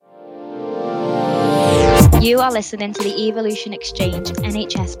You are listening to the Evolution Exchange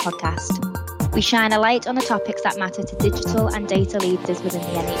NHS podcast. We shine a light on the topics that matter to digital and data leaders within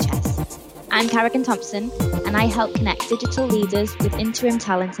the NHS. I'm Carrigan Thompson, and I help connect digital leaders with interim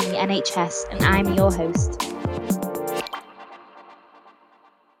talent in the NHS, and I'm your host.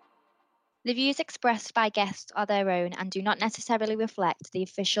 The views expressed by guests are their own and do not necessarily reflect the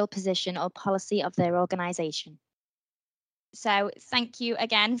official position or policy of their organisation. So thank you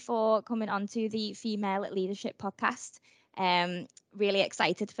again for coming on to the Female Leadership podcast. Really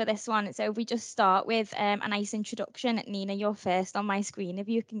excited for this one. So if we just start with a nice introduction. Nina, you're first on my screen. If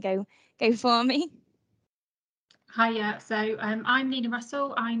you can go for me. Hiya, so I'm Nina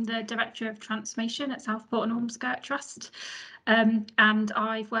Russell. I'm the Director of Transformation at Southport and Ormskirk Trust, and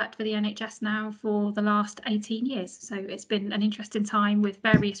I've worked for the NHS now for the last 18 years. So it's been an interesting time with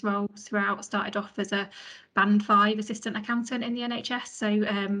various roles throughout. Started off as a Band 5 assistant accountant in the NHS, so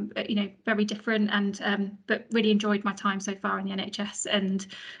very different, and but really enjoyed my time so far in the NHS, and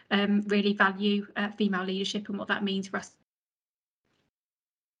really value female leadership and what that means for us.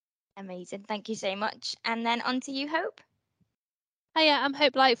 Amazing, thank you so much. And then on to you, Hope. Hiya, I'm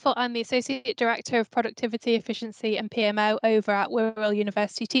Hope Lightfoot. I'm the Associate Director of Productivity, Efficiency and PMO over at Wirral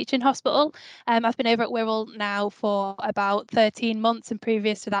University Teaching Hospital. I've been over at Wirral now for about 13 months, and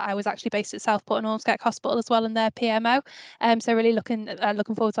previous to that I was actually based at Southport and Ormskirk Hospital as well in their PMO. So really looking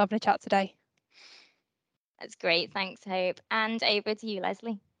forward to having a chat today. That's great, thanks Hope. And over to you,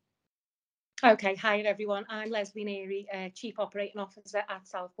 Leslie. Okay, hi everyone. I'm Leslie Neary, Chief Operating Officer at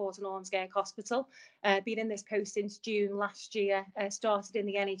Southport and Ormskirk Hospital. Been in this post since June last year. Started in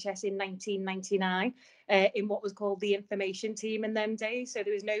the NHS in 1999 in what was called the information team in them days. So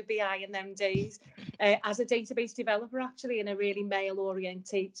there was no BI in them days. As a database developer, actually, in a really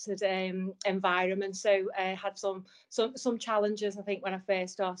male-orientated environment. So had some challenges, I think, when I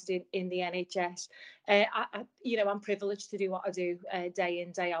first started in the NHS. I'm privileged to do what I do day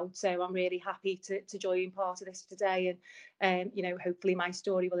in, day out. So I'm really happy to join part of this today, and hopefully my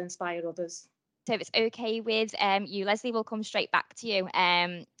story will inspire others. So if it's okay with you, Leslie, we'll come straight back to you,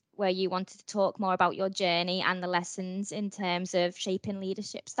 where you wanted to talk more about your journey and the lessons in terms of shaping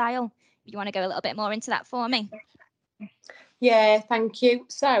leadership style. You want to go a little bit more into that for me? Yeah, thank you.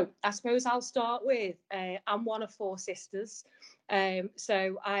 So I suppose I'll start with I'm one of 4 sisters.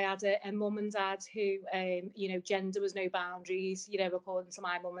 So I had a mum and dad who, gender was no boundaries. According to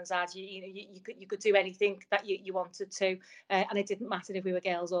my mum and dad, you could do anything that you wanted to, and it didn't matter if we were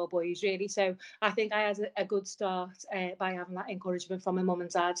girls or boys, really. So I think I had a good start by having that encouragement from my mum and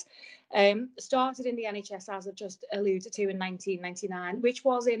dad. Started in the NHS, as I've just alluded to, in 1999, which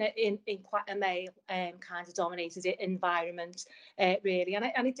was in quite a male kind of dominated environment, really,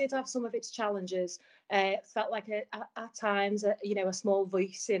 and it did have some of its challenges. Felt like at times a small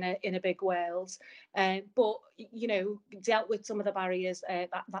voice in a big world, but dealt with some of the barriers that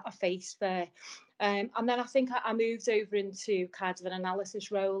I faced there. And then I think I moved over into kind of an analysis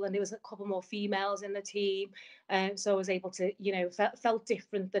role, and there was a couple more females in the team, so I was able to felt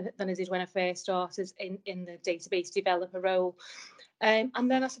different than I did when I first started in the database developer role. And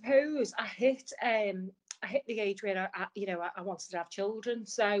then I suppose I hit the age where I wanted to have children,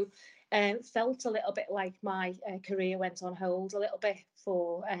 so felt a little bit like my career went on hold a little bit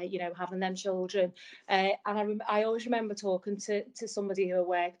for having them children, and I always remember talking to somebody who I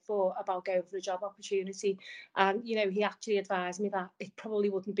worked for about going for a job opportunity, and he actually advised me that it probably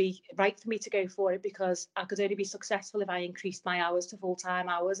wouldn't be right for me to go for it because I could only be successful if I increased my hours to full-time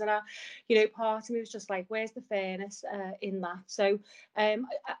hours, and part of me was just like, where's the fairness in that? So I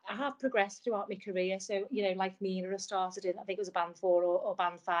have progressed throughout my career. So like Nina, I started in, I think it was a Band 4 or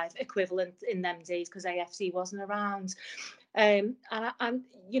Band 5 equivalent in them days because AFC wasn't around. And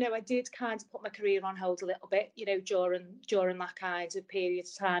I did kind of put my career on hold a little bit, during that kind of period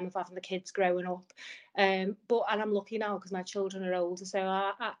of time of having the kids growing up. And I'm lucky now because my children are older, so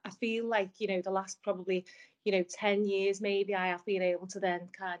I feel like the last probably 10 years maybe I have been able to then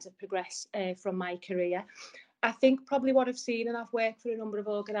kind of progress from my career. I think probably what I've seen, and I've worked for a number of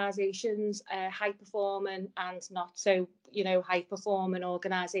organisations, high performing and not so, high performing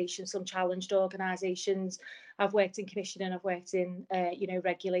organisations, some challenged organisations. I've worked in commissioning, I've worked in,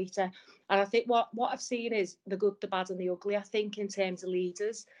 regulator. And I think what I've seen is the good, the bad and the ugly, I think, in terms of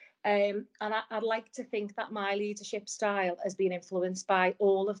leaders. And I'd like to think that my leadership style has been influenced by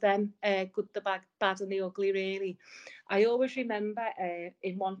all of them, good, the bad and the ugly, really. I always remember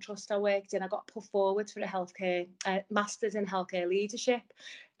in one trust I worked in, I got put forward for a healthcare masters in healthcare leadership,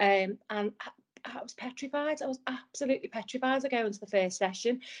 and I was petrified. I was absolutely petrified to go into the first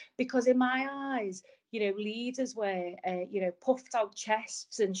session because in my eyes, leaders were, puffed out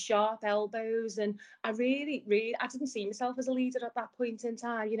chests and sharp elbows. And I I didn't see myself as a leader at that point in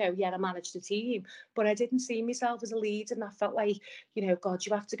time. I managed a team, but I didn't see myself as a leader. And I felt like, God,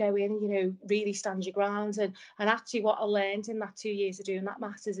 you have to go in, really stand your ground. And actually what I learned in that 2 years of doing that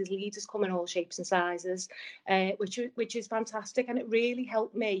Masters is leaders come in all shapes and sizes, which is fantastic. And it really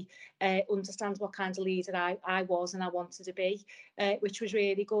helped me understand what kind of leader I was and I wanted to be, which was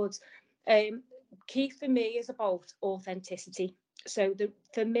really good. Key for me is about authenticity. So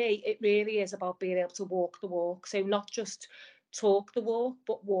for me, it really is about being able to walk the walk. So not just talk the walk,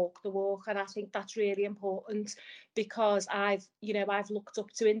 but walk the walk. And I think that's really important, because I've looked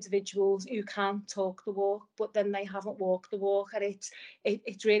up to individuals who can talk the walk, but then they haven't walked the walk. And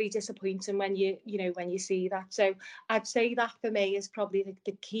it's really disappointing when you see that. So I'd say that for me is probably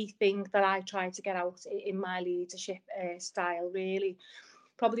the key thing that I try to get out in my leadership style, really.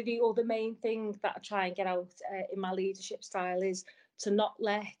 Probably the other main thing that I try and get out in my leadership style is to not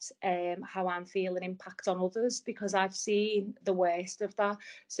let how I'm feeling impact on others, because I've seen the worst of that.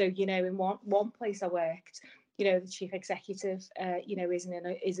 So, in one place I worked, the chief executive, isn't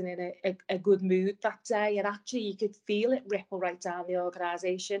in a good mood that day, and actually you could feel it ripple right down the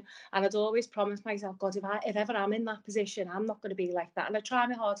organisation. And I'd always promised myself, God, if ever I'm in that position, I'm not going to be like that. And I try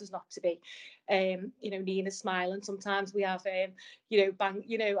my hardest not to be. Nina's smiling. Sometimes we have, have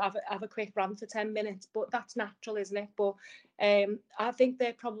a quick rant for 10 minutes, but that's natural, isn't it? But I think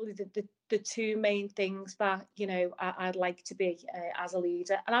they're probably the two main things that, I'd like to be as a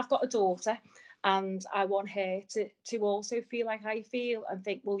leader. And I've got a daughter, and I want her to also feel like I feel, and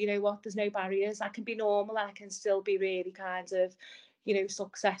think, well, you know what, there's no barriers. I can be normal. I can still be really kind of,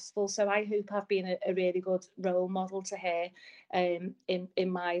 successful. So I hope I've been a really good role model to her in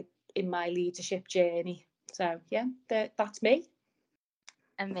my leadership journey. So yeah, that's me.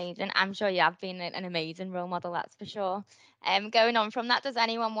 Amazing. I'm sure you have been an amazing role model, that's for sure. Going on from that, does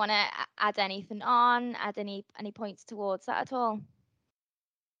anyone want to add anything on, add any points towards that at all?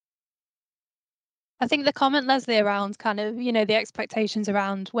 I think the comment, Leslie, around kind of, the expectations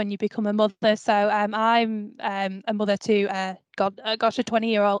around when you become a mother. So I'm a mother to, a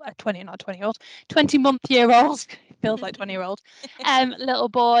 20-month-year-old, 20-month-year-old, feels like 20-year-old, little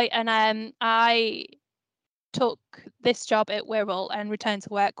boy. And I took this job at Wirral and returned to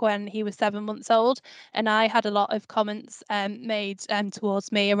work when he was 7 months old, and I had a lot of comments made towards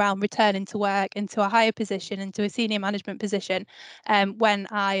me around returning to work into a higher position, into a senior management position, when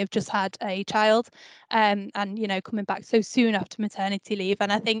I have just had a child, and coming back so soon after maternity leave.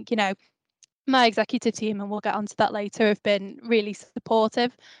 And I think my executive team, and we'll get onto that later, have been really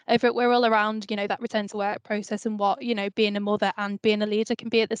supportive over at Wirral around, that return to work process and what, being a mother and being a leader can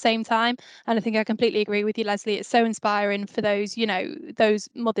be at the same time. And I think I completely agree with you, Leslie. It's so inspiring for those, those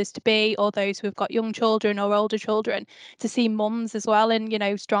mothers to be, or those who have got young children or older children, to see mums as well in,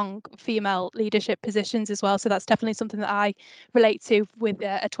 strong female leadership positions as well. So that's definitely something that I relate to with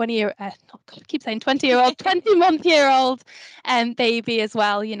a 20-month-year-old baby as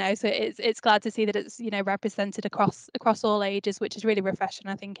well, so it's glad to see that it's represented across all ages, which is really refreshing,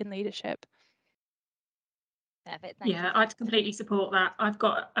 I think, in leadership. Perfect. Thank you. I'd completely support that. I've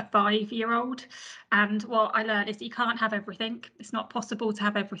got a 5-year-old, and what I learned is that you can't have everything. It's not possible to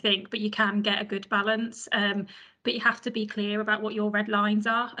have everything, but you can get a good balance. But you have to be clear about what your red lines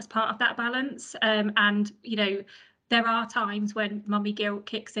are as part of that balance. And there are times when mummy guilt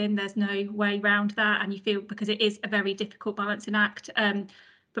kicks in. There's no way around that, and you feel, because it is a very difficult balancing act.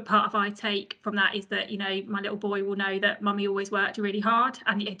 But part of I take from that is that, my little boy will know that mummy always worked really hard,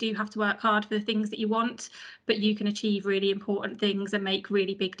 and you do have to work hard for the things that you want, but you can achieve really important things and make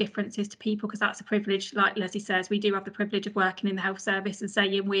really big differences to people, because that's a privilege. Like Leslie says, we do have the privilege of working in the health service and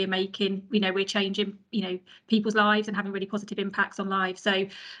saying we're making, we're changing, people's lives and having really positive impacts on lives. So,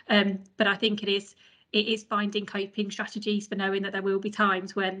 but I think it is finding coping strategies for knowing that there will be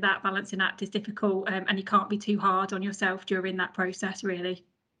times when that balancing act is difficult, and you can't be too hard on yourself during that process, really.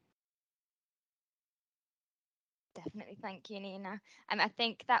 Definitely. Thank you, Nina. I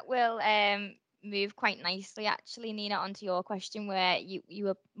think that will move quite nicely, actually, Nina, onto your question, where you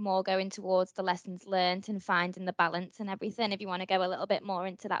were more going towards the lessons learned and finding the balance and everything. If you want to go a little bit more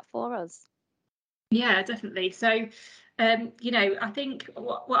into that for us. Yeah, definitely. So, I think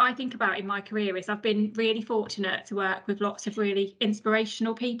what I think about in my career is I've been really fortunate to work with lots of really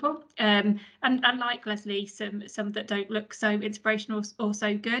inspirational people, and like Leslie, some that don't look so inspirational or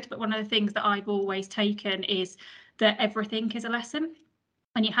so good. But one of the things that I've always taken is that everything is a lesson,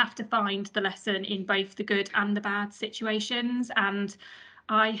 and you have to find the lesson in both the good and the bad situations. And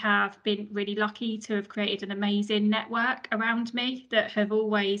I have been really lucky to have created an amazing network around me that have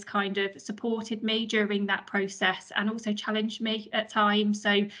always kind of supported me during that process, and also challenged me at times.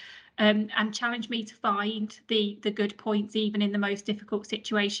 So and challenged me to find the good points even in the most difficult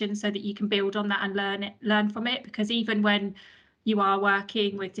situations, so that you can build on that and learn from it. Because even when you are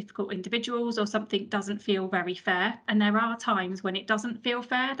working with difficult individuals or something doesn't feel very fair, and there are times when it doesn't feel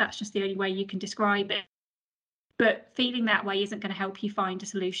fair, that's just the only way you can describe it. But feeling that way isn't going to help you find a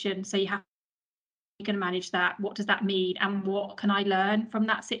solution. So you have going to manage that. What does that mean, and what can I learn from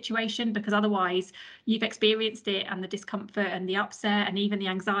that situation? Because otherwise you've experienced it, and the discomfort and the upset and even the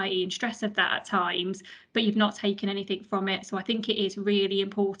anxiety and stress of that at times, but you've not taken anything from it. So I think it is really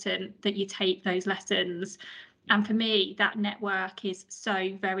important that you take those lessons. And for me, that network is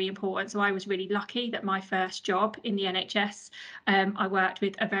so very important. So I was really lucky that my first job in the NHS, I worked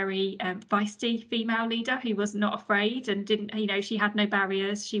with a very feisty female leader who was not afraid and didn't, she had no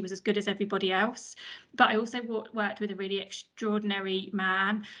barriers. She was as good as everybody else. But I also worked with a really extraordinary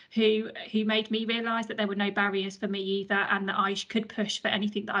man who made me realise that there were no barriers for me either, and that I could push for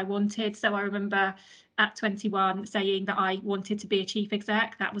anything that I wanted. So I remember at 21 saying that I wanted to be a chief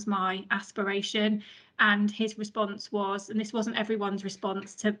exec. That was my aspiration. And his response was, and this wasn't everyone's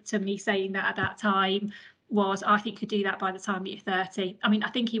response to me saying that at that time, was, I think you could do that by the time you're 30. I mean, I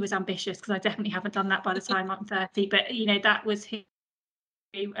think he was ambitious, because I definitely haven't done that by the time I'm 30, but that was his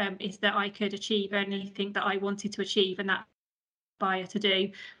is that I could achieve anything that I wanted to achieve, and that aspire to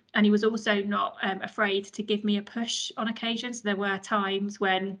do. And he was also not afraid to give me a push on occasion. So there were times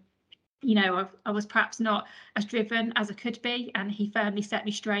when I was perhaps not as driven as I could be, and he firmly set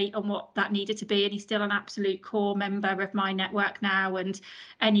me straight on what that needed to be. And he's still an absolute core member of my network now, and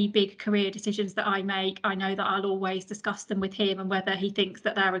any big career decisions that I make, I know that I'll always discuss them with him, and whether he thinks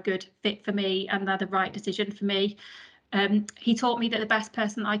that they're a good fit for me and they're the right decision for me. He taught me that the best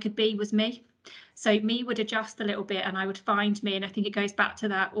person I could be was me. So me would adjust a little bit, and I would find me. And I think it goes back to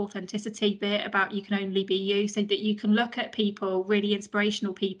that authenticity bit about you can only be you, so that you can look at people, really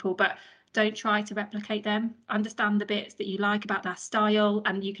inspirational people, but don't try to replicate them. Understand the bits that you like about their style,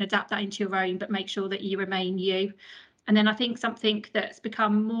 and you can adapt that into your own, but make sure that you remain you. And then I think something that's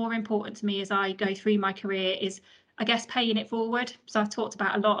become more important to me as I go through my career is, I guess, paying it forward. So I've talked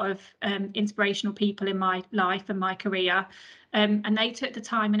about a lot of inspirational people in my life and my career, and they took the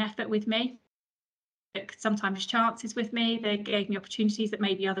time and effort with me, sometimes chances with me. They gave me opportunities that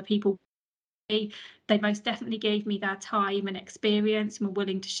maybe other people. They most definitely gave me their time and experience, and were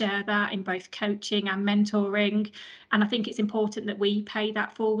willing to share that in both coaching and mentoring. And I think it's important that we pay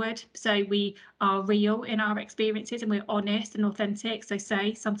that forward, so we are real in our experiences and we're honest and authentic. So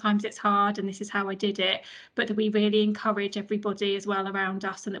say sometimes it's hard and this is how I did it, but that we really encourage everybody as well around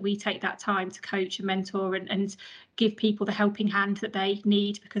us, and that we take that time to coach and mentor and give people the helping hand that they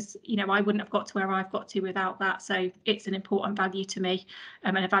need, because I wouldn't have got to where I've got to without that. So it's an important value to me,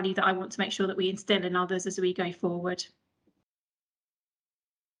 and a value that I want to make sure that we instill in others as we go forward.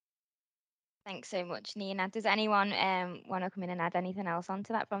 Thanks so much, Nina. Does anyone want to come in and add anything else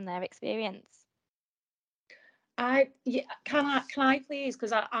onto that from their experience? Can I please,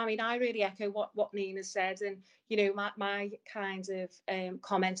 because I mean I really echo what Nina said, and my kind of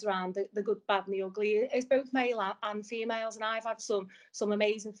comments around the good, bad and the ugly is both male and females, and I've had some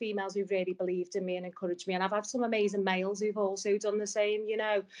amazing females who've really believed in me and encouraged me, and I've had some amazing males who've also done the same,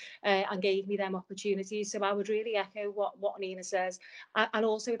 and gave me them opportunities. So I would really echo what Nina says, and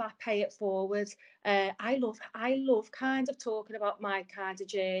also that pay it forward. I love kind of talking about my kind of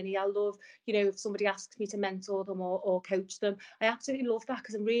journey. I love, if somebody asks me to mentor them or coach them, I absolutely love that,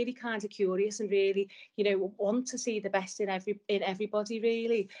 because I'm really kind of curious and really, want to see the best in everybody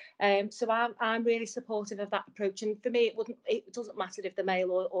really. So I'm really supportive of that approach. And for me, it doesn't matter if they're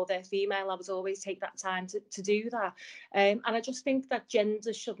male or they're female. I would always take that time to do that. And I just think that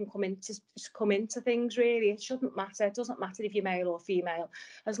gender shouldn't come into things really. It shouldn't matter. It doesn't matter if you're male or female,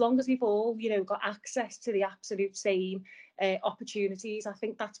 as long as we've all, got access to the absolute same opportunities. I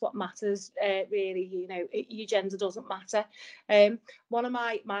think that's what matters really. Your gender doesn't matter. One of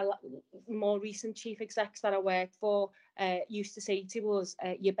my more recent chief execs that I worked for used to say to us,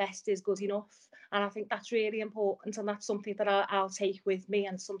 your best is good enough. And I think that's really important, and that's something that I'll take with me,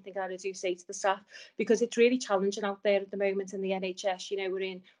 and something that I do say to the staff, because it's really challenging out there at the moment in the NHS. We're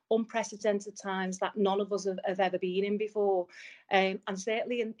in unprecedented times that none of us have ever been in before. And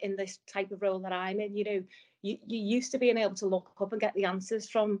certainly in this type of role that I'm in, you used to being able to look up and get the answers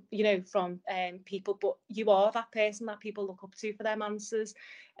from people, but you are that person that people look up to for them answers.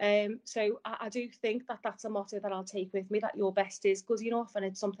 So I do think that that's a motto that I'll take with me, that your best is good enough, and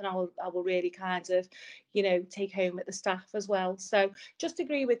it's something I will really kind of take home with the staff as well. So just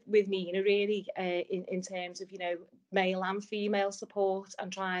agree with Nina really in terms of male and female support,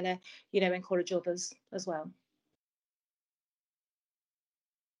 and trying to encourage others as well.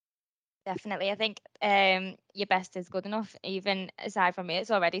 Definitely. I think your best is good enough. Even aside from me, it's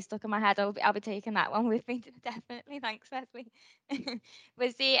already stuck in my head. I'll be taking that one with me. Definitely. Thanks, Leslie.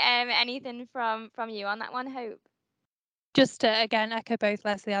 Was there anything from you on that one, Hope? Just to again echo both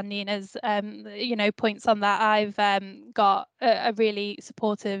Leslie and Nina's points on that. I've got a really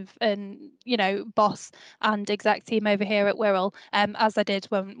supportive and boss and exec team over here at Wirral, as I did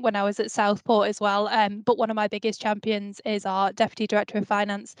when I was at Southport as well. But one of my biggest champions is our Deputy Director of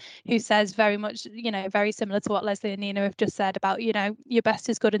Finance, who says very much, very similar to what Leslie and Nina have just said about, your best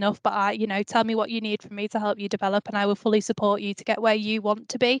is good enough, but tell me what you need from me to help you develop, and I will fully support you to get where you want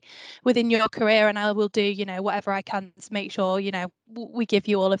to be within your career, and I will do, whatever I can to make sure, we give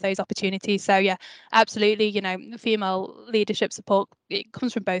you all of those opportunities. So yeah, absolutely, female leadership support, it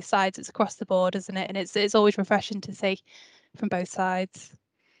comes from both sides. It's across the board, isn't it? And it's always refreshing to see from both sides.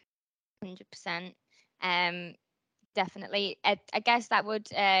 100%. Definitely. I guess that would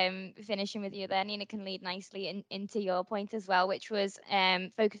finishing with you there, Nina, can lead nicely into your point as well, which was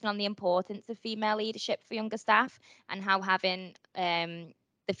focusing on the importance of female leadership for younger staff, and how having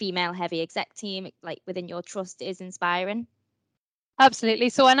the female heavy exec team like within your trust is inspiring. Absolutely.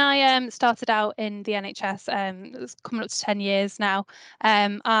 So when I started out in the NHS, it was coming up to 10 years now,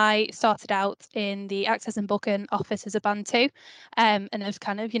 I started out in the Access and Booking office as a band 2, and have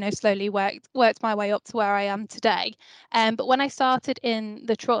kind of, slowly worked my way up to where I am today. But when I started in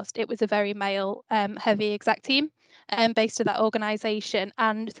the trust, it was a very male heavy exec team. Based on that organisation,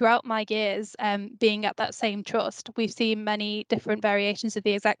 and throughout my years being at that same trust, we've seen many different variations of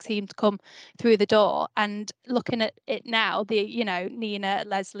the exec team to come through the door. And looking at it now, Nina,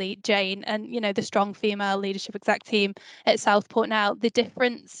 Leslie, Jane, and the strong female leadership exec team at Southport now, the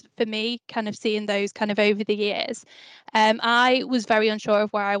difference for me, kind of seeing those kind of over the years, I was very unsure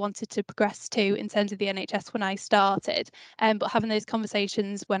of where I wanted to progress to in terms of the NHS when I started, but having those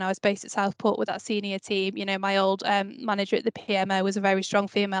conversations when I was based at Southport with that senior team, my old manager at the PMO was a very strong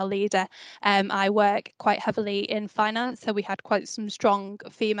female leader. I work quite heavily in finance, so we had quite some strong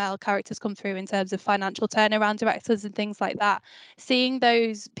female characters come through in terms of financial turnaround directors and things like that. Seeing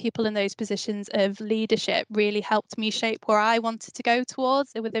those people in those positions of leadership really helped me shape where I wanted to go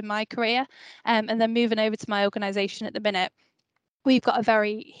towards within my career. And then moving over to my organisation at the minute, we've got a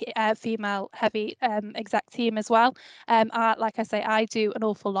very female heavy exec team as well. Like I say, I do an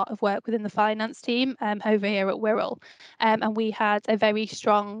awful lot of work within the finance team over here at Wirral. And we had a very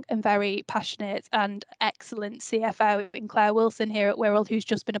strong and very passionate and excellent CFO in Claire Wilson here at Wirral, who's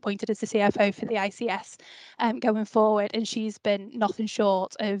just been appointed as the CFO for the ICS going forward. And she's been nothing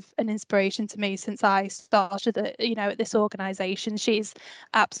short of an inspiration to me since I started at this organisation. She's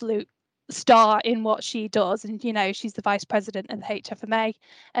absolute star in what she does, and she's the vice president of the HFMA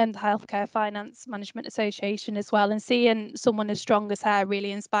and the Healthcare Finance Management Association as well. And seeing someone as strong as her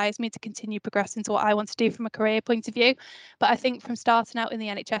really inspires me to continue progressing to what I want to do from a career point of view. But I think from starting out in the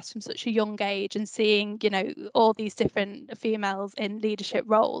NHS from such a young age and seeing all these different females in leadership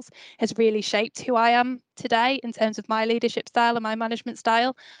roles has really shaped who I am today in terms of my leadership style and my management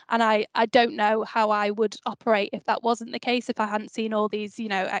style. And I don't know how I would operate if that wasn't the case, if I hadn't seen all these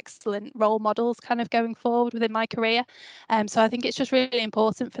excellent role models kind of going forward within my career. So I think it's just really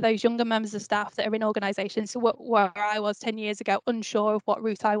important for those younger members of staff that are in organisations where I was 10 years ago, unsure of what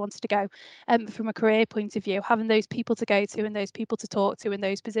route I wanted to go from a career point of view. Having those people to go to and those people to talk to in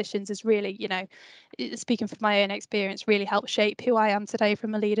those positions is really, speaking from my own experience, really helped shape who I am today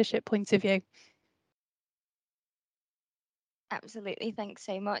from a leadership point of view. Absolutely. Thanks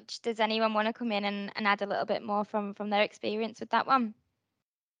so much. Does anyone want to come in and add a little bit more from their experience with that one?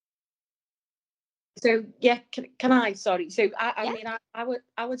 So yeah, can I? Sorry. So I Yeah. mean,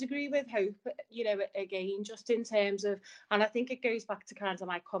 I would agree with Hope. Again, just in terms of, and I think it goes back to kind of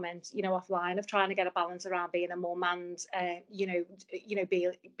my comment, offline, of trying to get a balance around being a mum and,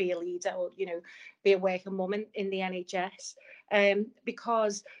 be a leader, or be a working mum in the NHS,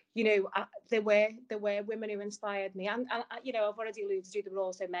 because there were women who inspired me, and I've already alluded to, there were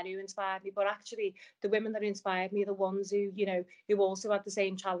also men who inspired me, but actually the women that inspired me are the ones who who also had the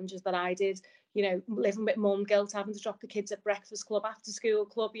same challenges that I did. you know, living with mum guilt, having to drop the kids at breakfast club, after school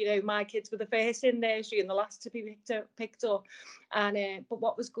club. You know, my kids were the first in nursery and the last to be picked up. And but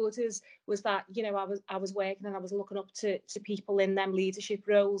what was good was that, you know, I was working and I was looking up to people in them leadership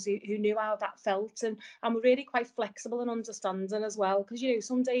roles who knew how that felt, and were really quite flexible and understanding as well, because, you know,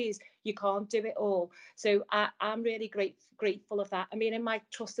 some days you can't do it all. So I'm really grateful of that. I mean, in my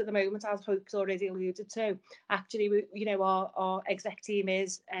trust at the moment, as Hope's already alluded to, actually, you know, our exec team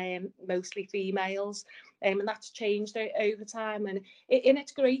is mostly females, and that's changed over time, and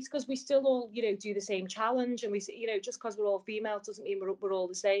it's great because we still all, you know, do the same challenge, and we, you know, just because we're all female doesn't mean we're all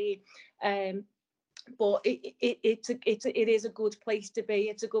the same. But it is a good place to be.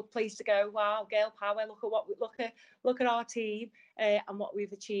 It's a good place to go, wow, girl power, look at our team and what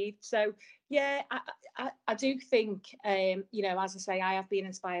we've achieved. So yeah, I do think, you know, as I say, I have been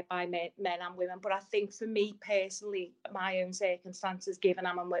inspired by men and women, but I think for me personally, my own circumstances, given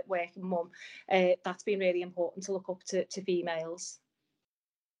I'm a working mum, that's been really important to look up to females.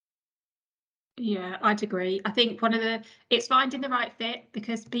 Yeah, I'd agree. I think it's finding the right fit,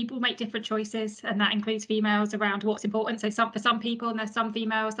 because people make different choices, and that includes females, around what's important. So for some people, and there's some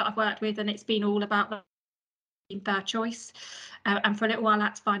females that I've worked with, and it's been all about their choice. And for a little while I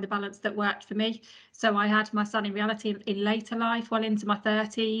had to find the balance that worked for me. So I had my son in reality in later life, well into my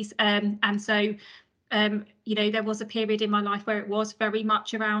 30s. And so you know, there was a period in my life where it was very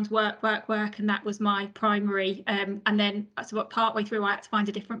much around work, and that was my primary. And then so partway through, I had to find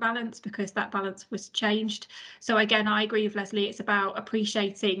a different balance, because that balance was changed. So again, I agree with Leslie. It's about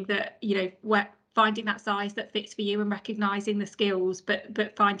appreciating that, you know, finding that size that fits for you, and recognizing the skills,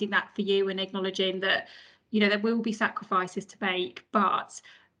 but finding that for you, and acknowledging that, you know, there will be sacrifices to make, but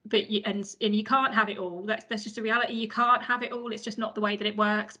you can't have it all. That's just a reality. You can't have it all. It's just not the way that it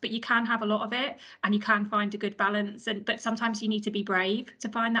works. But you can have a lot of it, and you can find a good balance. But sometimes you need to be brave to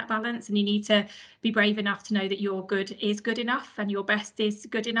find that balance, and you need to be brave enough to know that your good is good enough, and your best is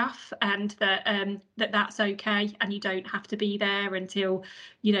good enough, and that's okay. And you don't have to be there until,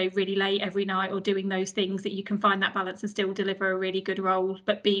 you know, really late every night, or doing those things. That you can find that balance and still deliver a really good role.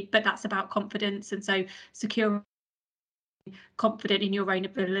 But that's about confidence, and so secure, confident in your own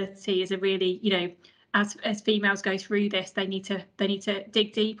ability is a really, you know, as females go through this, they need to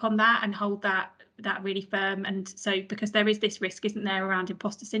dig deep on that and hold that really firm. And so, because there is this risk, isn't there, around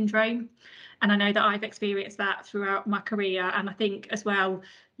imposter syndrome, and I know that I've experienced that throughout my career. And I think as well,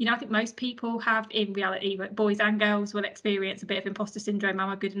 you know, I think most people have, in reality, but boys and girls will experience a bit of imposter syndrome. Am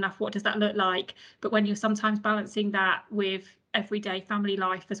I good enough? What does that look like? But when you're sometimes balancing that with everyday family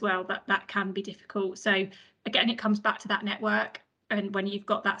life as well, that can be difficult. So again, it comes back to that network, and when you've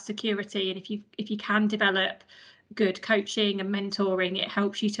got that security, and if you can develop good coaching and mentoring, it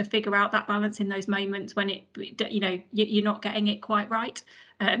helps you to figure out that balance in those moments when you know, you're not getting it quite right.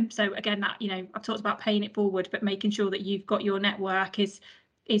 So again, that, you know, I've talked about paying it forward, but making sure that you've got your network is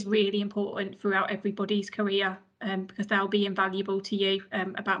really important throughout everybody's career, because they'll be invaluable to you,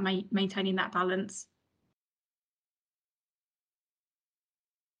 about maintaining that balance.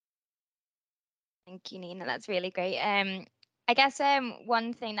 Thank you, Nina. That's really great. I guess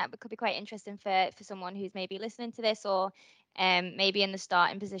one thing that could be quite interesting for someone who's maybe listening to this, or maybe in the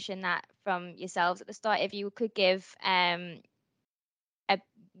starting position, that from yourselves at the start, if you could give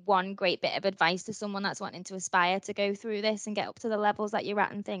one great bit of advice to someone that's wanting to aspire to go through this and get up to the levels that you're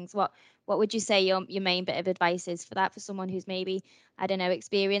at and things, what would you say your main bit of advice is for that, for someone who's maybe, I don't know,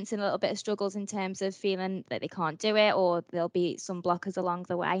 experiencing a little bit of struggles in terms of feeling that they can't do it, or there'll be some blockers along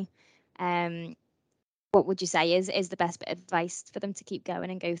the way? What would you say is the best bit of advice for them to keep going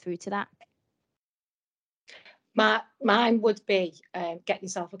and go through to that? Mine would be, get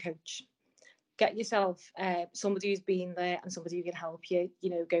yourself a coach. Get yourself somebody who's been there, and somebody who can help you, you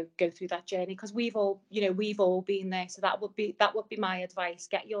know, go through that journey, because we've all been there. So that would be my advice.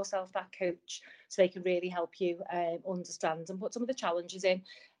 Get yourself that coach, so they can really help you understand and put some of the challenges in,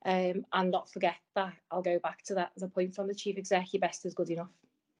 and not forget that. I'll go back to that as a point from the chief exec: your best is good enough.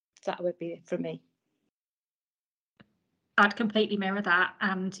 That would be it from me. I'd completely mirror that.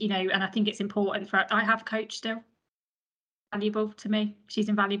 And, you know, and I think it's important I have a coach still. Valuable to me. She's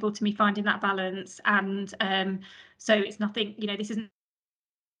invaluable to me, finding that balance. And so it's nothing, you know, this isn't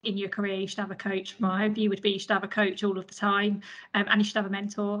in your career you should have a coach. My view would be you should have a coach all of the time, and you should have a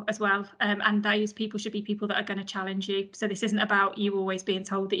mentor as well. And those people should be people that are going to challenge you. So this isn't about you always being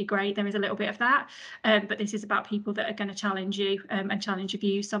told that you're great. There is a little bit of that, but this is about people that are going to challenge you, and challenge your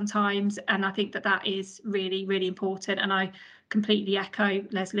views sometimes. And I think that is really, really important. And I completely echo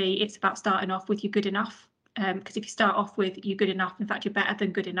Leslie. It's about starting off with you're good enough. Because if you start off with you're good enough, in fact you're better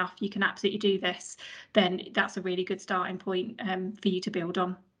than good enough, you can absolutely do this, then that's a really good starting point for you to build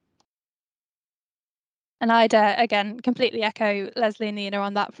on. And I'd again completely echo Leslie and Nina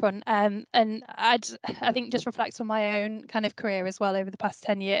on that front. And I think just reflect on my own kind of career as well over the past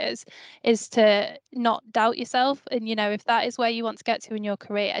 10 years, is to not doubt yourself. And if that is where you want to get to in your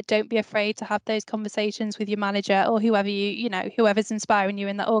career, don't be afraid to have those conversations with your manager or whoever whoever's inspiring you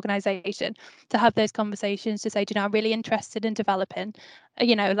in that organisation, to have those conversations to say, I'm really interested in developing.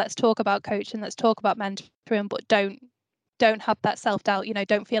 Let's talk about coaching, let's talk about mentoring, but don't have that self-doubt.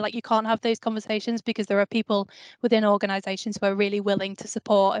 Don't feel like you can't have those conversations, because there are people within organizations who are really willing to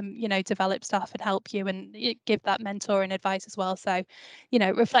support and develop staff and help you and give that mentoring advice as well. So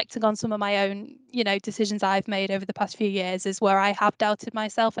reflecting on some of my own decisions I've made over the past few years is where I have doubted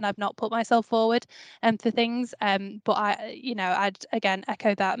myself and I've not put myself forward for things, but I'd again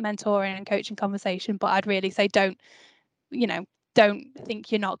echo that mentoring and coaching conversation, but I'd really say don't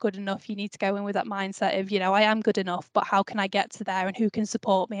think you're not good enough. You need to go in with that mindset of, I am good enough, but how can I get to there, and who can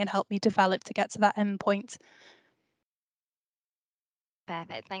support me and help me develop to get to that end point?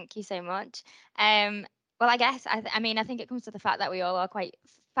 Perfect. Thank you so much. Well, I guess I mean I think it comes to the fact that we all are quite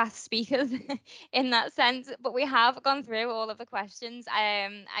fast speakers in that sense, but we have gone through all of the questions.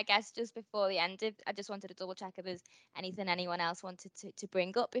 I guess just before the end, I just wanted to double check if there's anything anyone else wanted to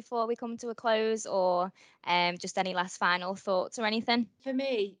bring up before we come to a close, or just any last final thoughts or anything. For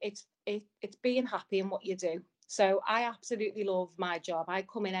me, it's being happy in what you do. So I absolutely love my job. I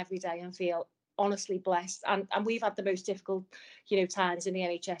come in every day and feel honestly blessed, and we've had the most difficult times in the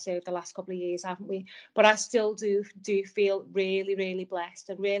NHS over the last couple of years, haven't we? But I still do feel really, really blessed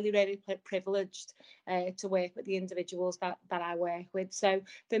and really, really privileged to work with the individuals that I work with. So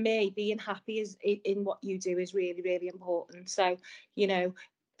for me, being happy is in what you do is really, really important. So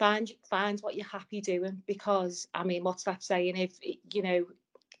find what you're happy doing, because I mean, what's that saying? If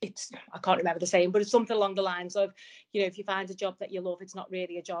it's, I can't remember the saying, but it's something along the lines of, if you find a job that you love, it's not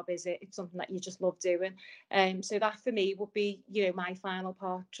really a job, is it? It's something that you just love doing. So that for me would be, my final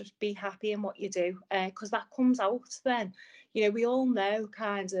part. Just be happy in what you do, because that comes out then. We all know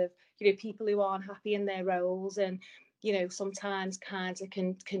kind of, people who aren't happy in their roles, and sometimes kind of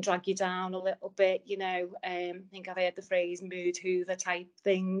can drag you down a little bit. I think I've heard the phrase mood hoover type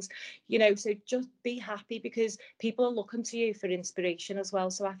things. So just be happy, because people are looking to you for inspiration as well.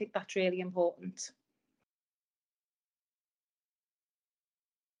 So I think that's really important.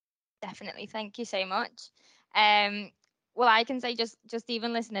 Definitely. Thank you so much. Well, I can say just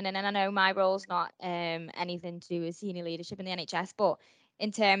even listening in, and I know my role's not anything to do with senior leadership in the NHS, but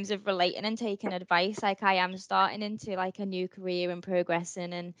in terms of relating and taking advice, like I am starting into like a new career and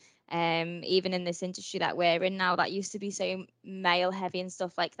progressing, and even in this industry that we're in now, that used to be so male heavy and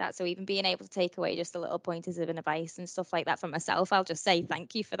stuff like that. So even being able to take away just the little pointers of advice and stuff like that from myself, I'll just say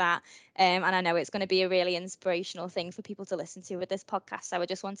thank you for that. And I know it's going to be a really inspirational thing for people to listen to with this podcast. So I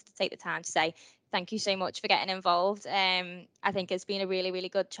just wanted to take the time to say thank you so much for getting involved. I think it's been a really, really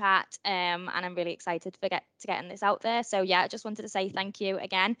good chat, and I'm really excited for getting this out there. So yeah, I just wanted to say thank you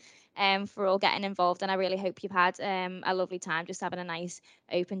again for all getting involved, and I really hope you've had a lovely time just having a nice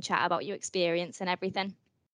open chat about your experience and everything.